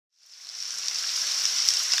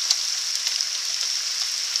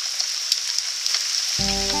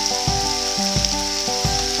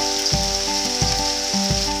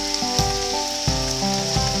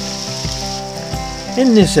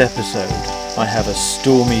In this episode, I have a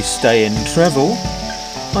stormy stay in Trevor,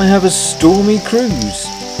 I have a stormy cruise,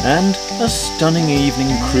 and a stunning evening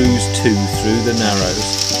cruise too through the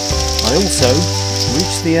Narrows. I also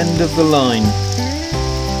reach the end of the line.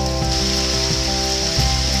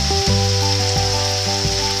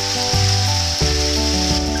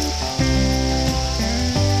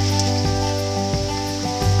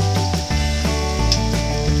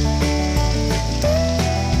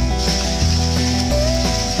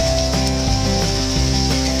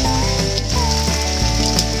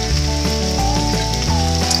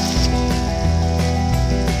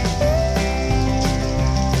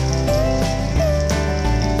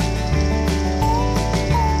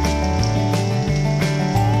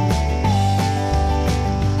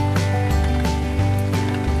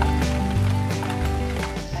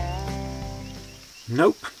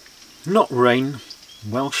 Nope, not rain,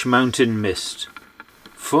 Welsh mountain mist,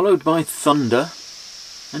 followed by thunder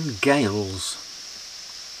and gales.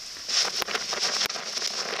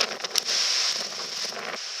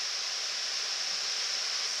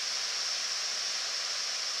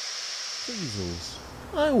 Teasels.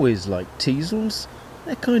 I always like teasels.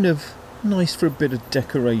 They're kind of nice for a bit of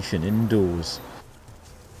decoration indoors.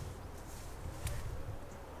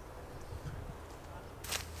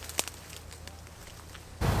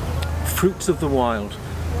 Fruits of the wild.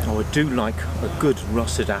 Oh, I do like a good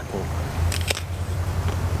russet apple.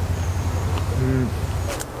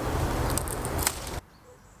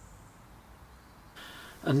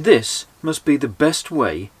 And this must be the best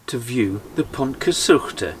way to view the Pont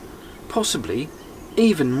Cyswllt, possibly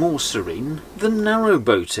even more serene than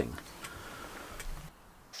narrowboating.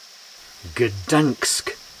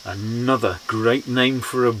 Gdansk, another great name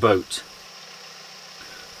for a boat.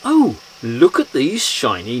 Oh! Look at these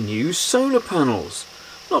shiny new solar panels.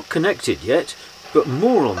 Not connected yet, but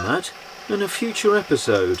more on that in a future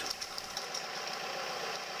episode.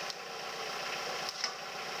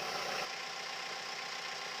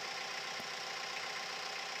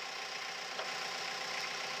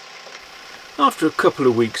 After a couple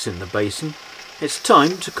of weeks in the basin, it's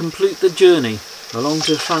time to complete the journey along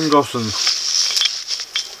to Llangollen.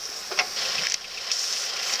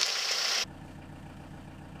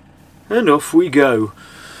 And off we go.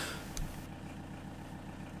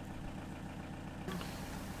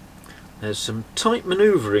 There's some tight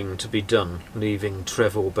manoeuvring to be done leaving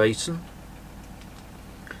Trevor Basin.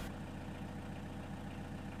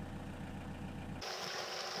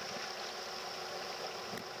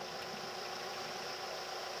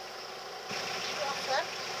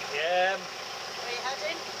 Yeah. Where are you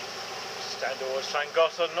heading? Stand towards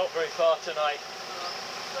Llangollen, not very far tonight.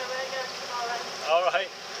 Where we're going tomorrow. Alright.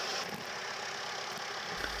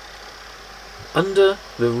 Under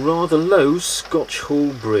the rather low Scotch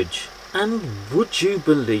Hall Bridge, and would you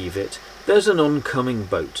believe it, there's an oncoming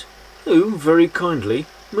boat, who very kindly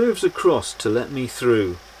moves across to let me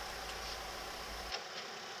through.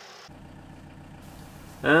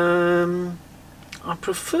 I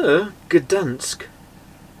prefer Gdansk.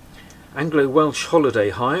 Anglo-Welsh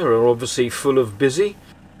holiday hire are obviously full of busy.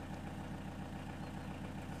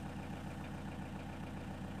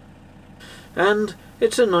 And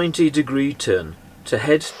it's a 90-degree turn to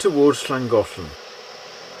head towards Llangollen.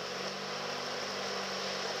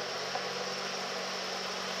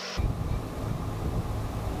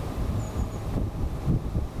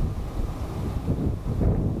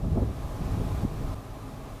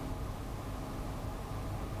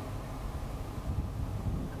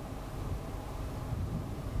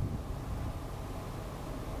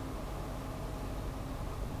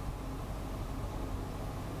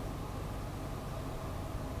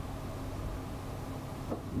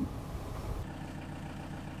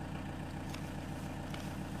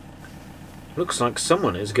 Looks like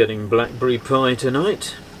someone is getting blackberry pie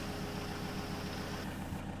tonight.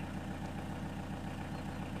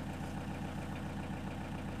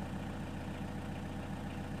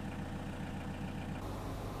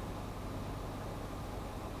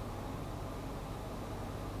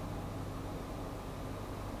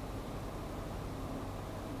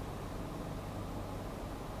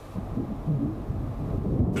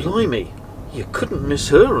 Blimey, you couldn't miss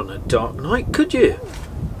her on a dark night, could you?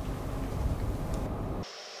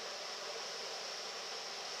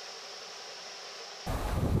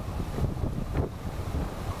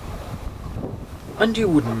 And you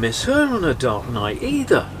wouldn't miss her on a dark night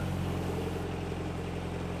either.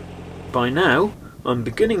 By now, I'm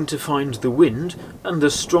beginning to find the wind and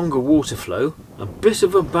the stronger water flow a bit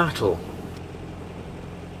of a battle.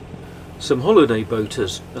 Some holiday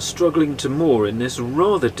boaters are struggling to moor in this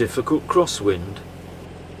rather difficult crosswind.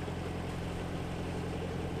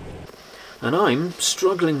 and I'm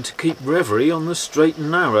struggling to keep Reverie on the straight and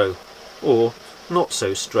narrow, or not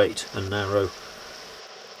so straight and narrow.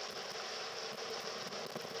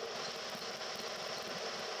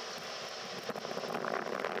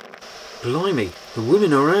 Blimey, the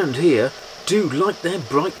women around here do like their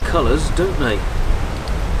bright colours, don't they?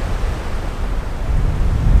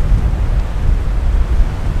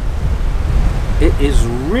 It is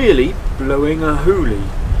really blowing a hoolie.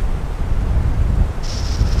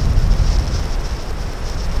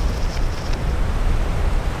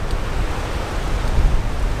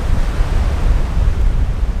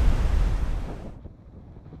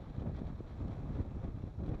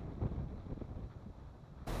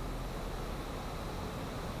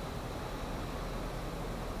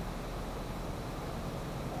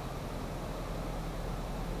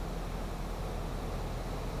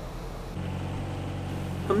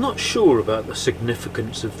 I'm not sure about the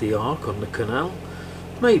significance of the arc on the canal.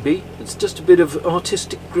 Maybe it's just a bit of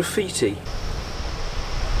artistic graffiti.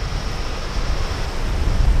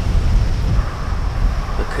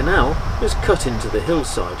 The canal is cut into the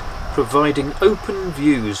hillside, providing open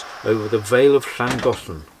views over the Vale of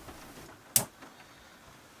Llangollen.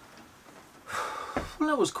 Well,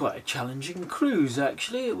 that was quite a challenging cruise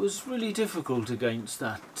actually. It was really difficult against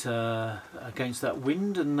that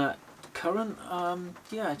wind and that current.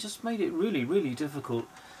 Yeah, it just made it really difficult.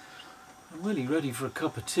 I'm really ready for a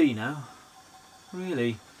cup of tea now,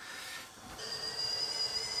 really.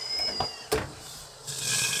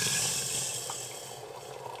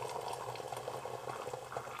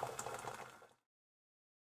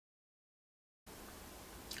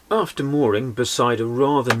 After mooring beside a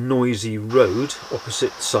rather noisy road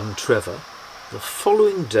opposite son Trevor, the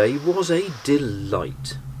following day was a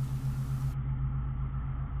delight.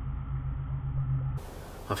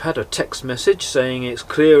 I've had a text message saying it's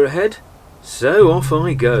clear ahead, so off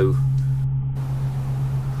I go.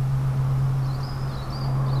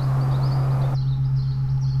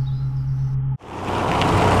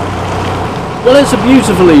 Well, it's a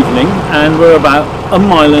beautiful evening and we're about 1.5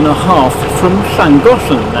 miles from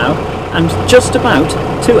Llangollen now, and just about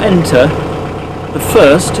to enter the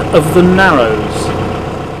first of the Narrows.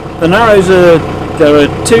 The Narrows there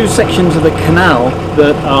are two sections of the canal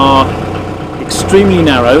that are extremely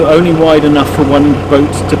narrow, only wide enough for one boat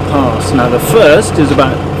to pass. Now the first is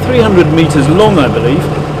about 300 metres long, I believe,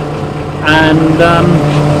 and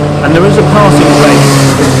there is a passing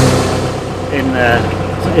place in there.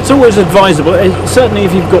 It's always advisable, certainly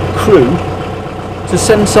if you've got crew, to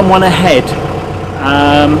send someone ahead,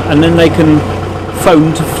 and then they can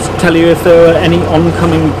phone to tell you if there are any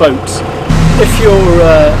oncoming boats. If you're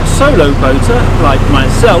a solo boater like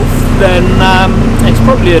myself, then it's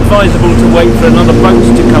probably advisable to wait for another boat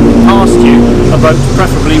to come past you, a boat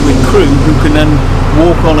preferably with crew who can then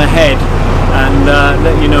walk on ahead and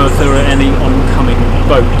let you know if there are any oncoming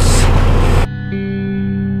boats.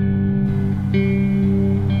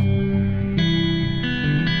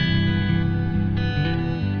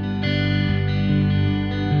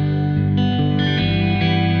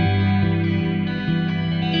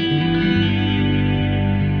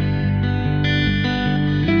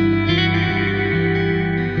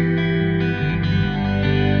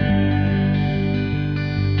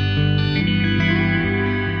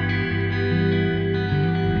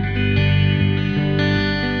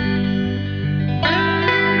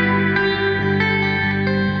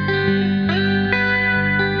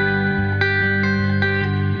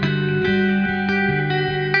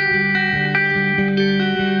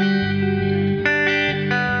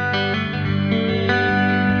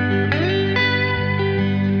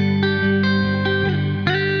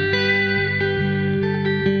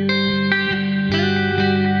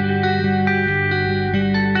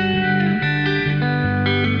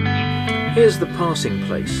 Here's the passing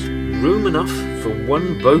place. Room enough for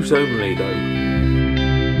one boat only though.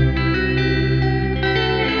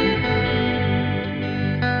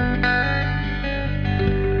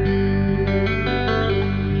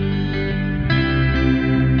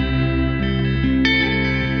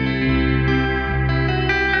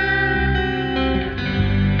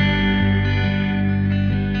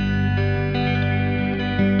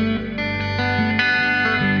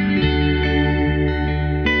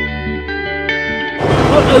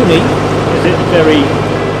 Not only is it very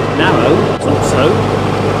narrow, it's also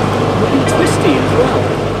really twisty as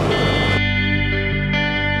well.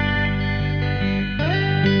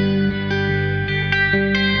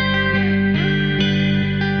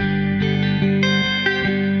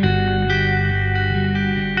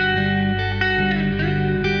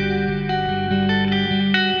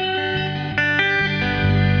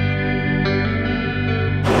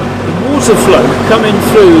 water flow coming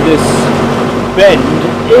through this bend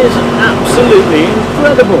is absolutely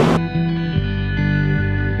incredible.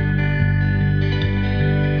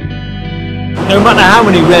 No matter how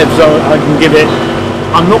many revs I can give it,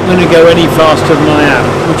 I'm not going to go any faster than I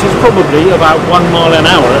am, which is probably about 1 mile an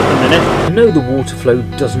hour at the minute. I know the water flow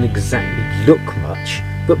doesn't exactly look much,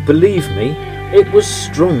 but believe me, it was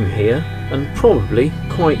strong here and probably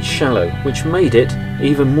quite shallow, which made it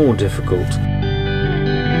even more difficult.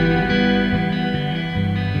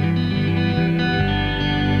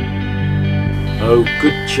 Oh,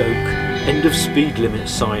 good joke. End of speed limit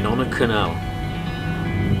sign on a canal.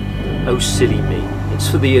 Oh, silly me. It's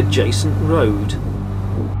for the adjacent road.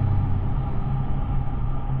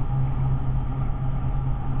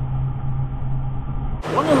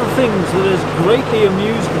 One of the things that has greatly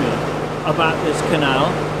amused me about this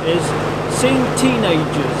canal is seeing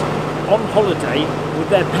teenagers on holiday with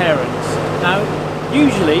their parents. Now,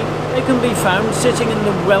 usually they can be found sitting in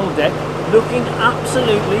the well deck looking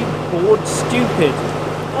absolutely bored stupid.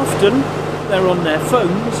 Often they're on their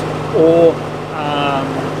phones or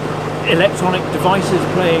electronic devices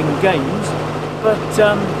playing games, but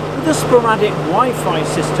with a sporadic Wi-Fi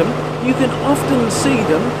system you can often see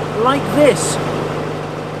them like this.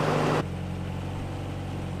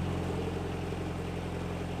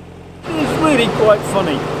 It's really quite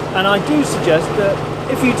funny, and I do suggest that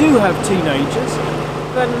if you do have teenagers,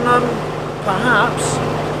 then perhaps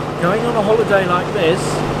going on a holiday like this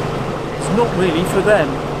is not really for them.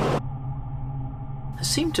 There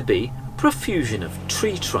seemed to be a profusion of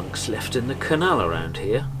tree trunks left in the canal around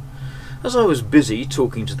here. As I was busy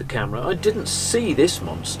talking to the camera, I didn't see this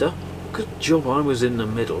monster. Good job I was in the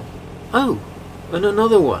middle. Oh, and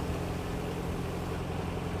another one.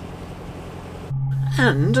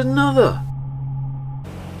 And another.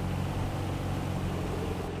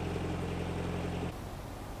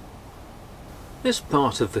 This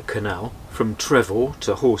part of the canal, from Trevor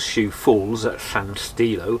to Horseshoe Falls at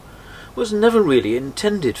Llanstilo, was never really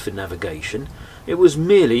intended for navigation. It was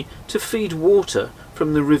merely to feed water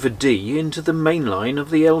from the River Dee into the main line of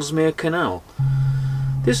the Ellesmere Canal.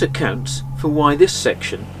 This accounts for why this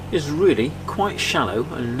section is really quite shallow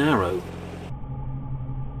and narrow.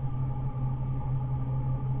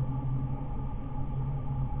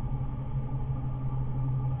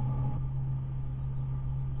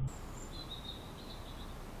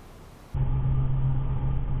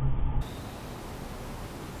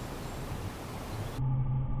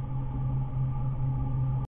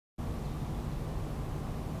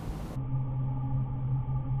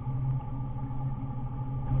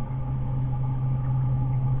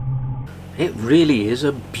 It really is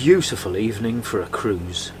a beautiful evening for a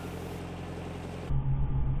cruise.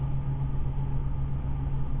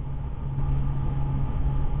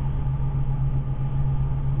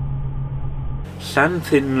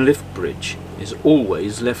 Llanthyn lift bridge is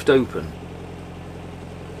always left open.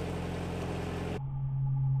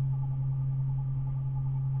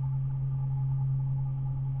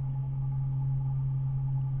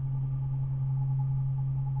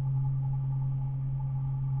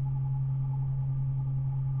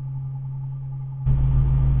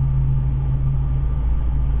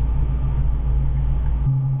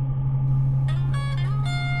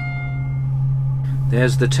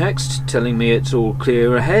 There's the text telling me it's all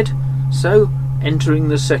clear ahead, so entering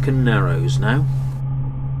the second Narrows now.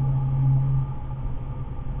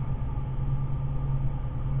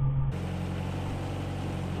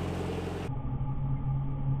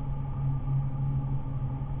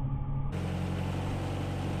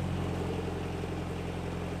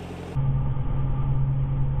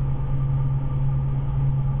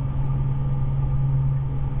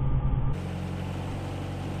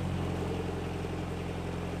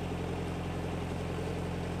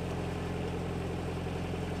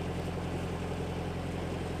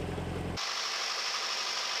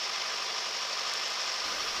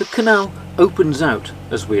 The canal opens out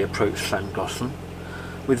as we approach Llangollen,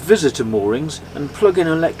 with visitor moorings and plug-in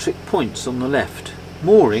electric points on the left.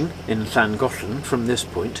 Mooring in Llangollen from this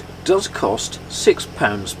point does cost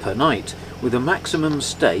 £6 per night, with a maximum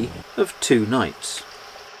stay of 2 nights.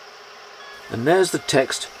 And there's the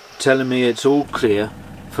text telling me it's all clear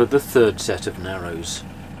for the third set of Narrows.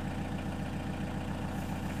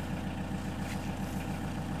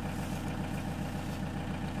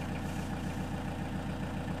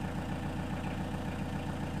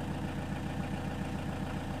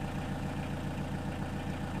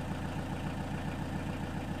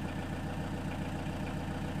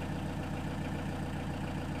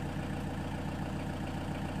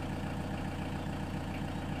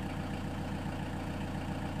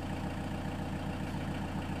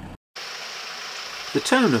 The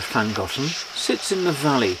town of Llangollen sits in the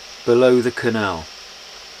valley below the canal,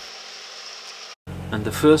 and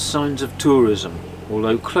the first signs of tourism,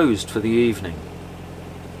 although closed for the evening.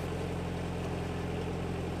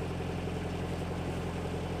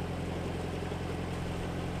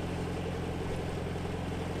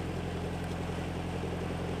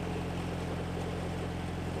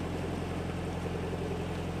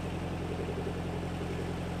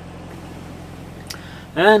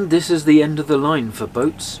 And this is the end of the line for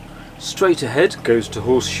boats. Straight ahead goes to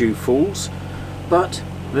Horseshoe Falls, but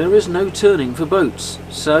there is no turning for boats,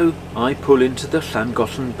 so I pull into the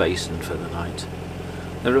Llangollen Basin for the night.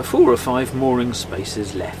 There are 4 or 5 mooring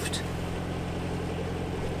spaces left.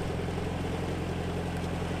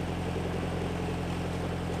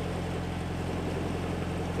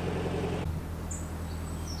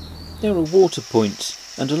 There are water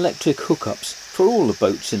points and electric hookups for all the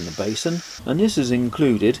boats in the basin, and this is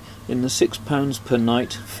included in the £6 per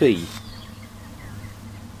night fee.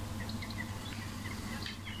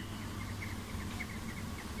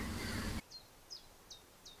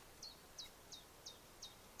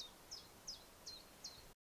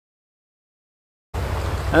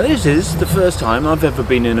 Now this is the first time I've ever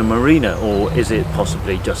been in a marina, or is it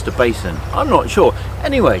possibly just a basin? I'm not sure.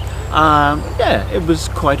 Anyway, yeah, it was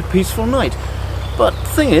quite a peaceful night. But the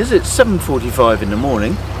thing is, it's 7:45 in the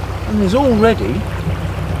morning and there's already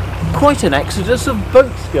quite an exodus of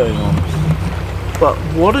boats going on. But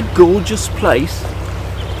what a gorgeous place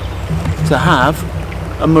to have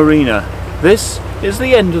a marina. This is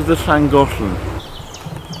the end of the Llangollen.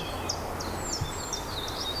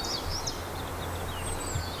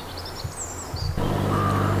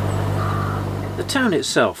 The town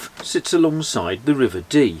itself sits alongside the River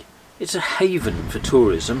Dee. It's a haven for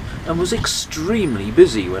tourism and was extremely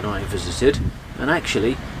busy when I visited, and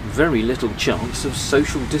actually very little chance of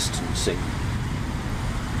social distancing.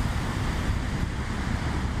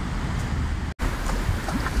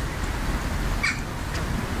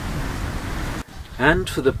 And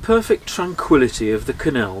for the perfect tranquility of the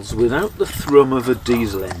canals without the thrum of a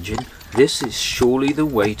diesel engine, this is surely the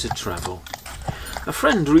way to travel. A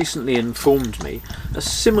friend recently informed me a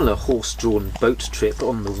similar horse-drawn boat trip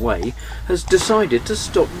on the way has decided to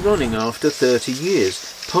stop running after 30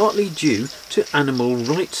 years, partly due to animal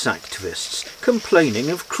rights activists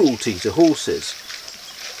complaining of cruelty to horses.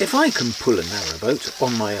 If I can pull a narrowboat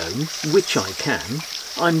on my own, which I can,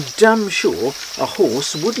 I'm damn sure a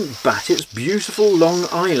horse wouldn't bat its beautiful long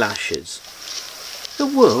eyelashes. The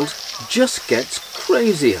world just gets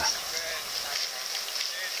crazier.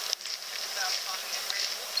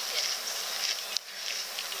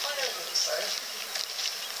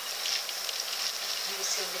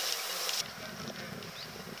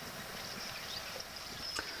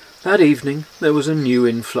 That evening there was a new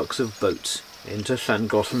influx of boats into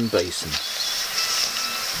Llangollen Basin.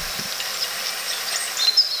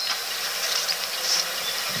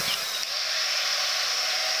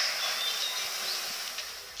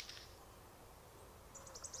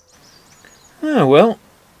 Ah well,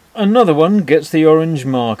 another one gets the orange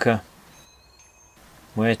marker.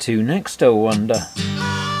 Where to next, I wonder?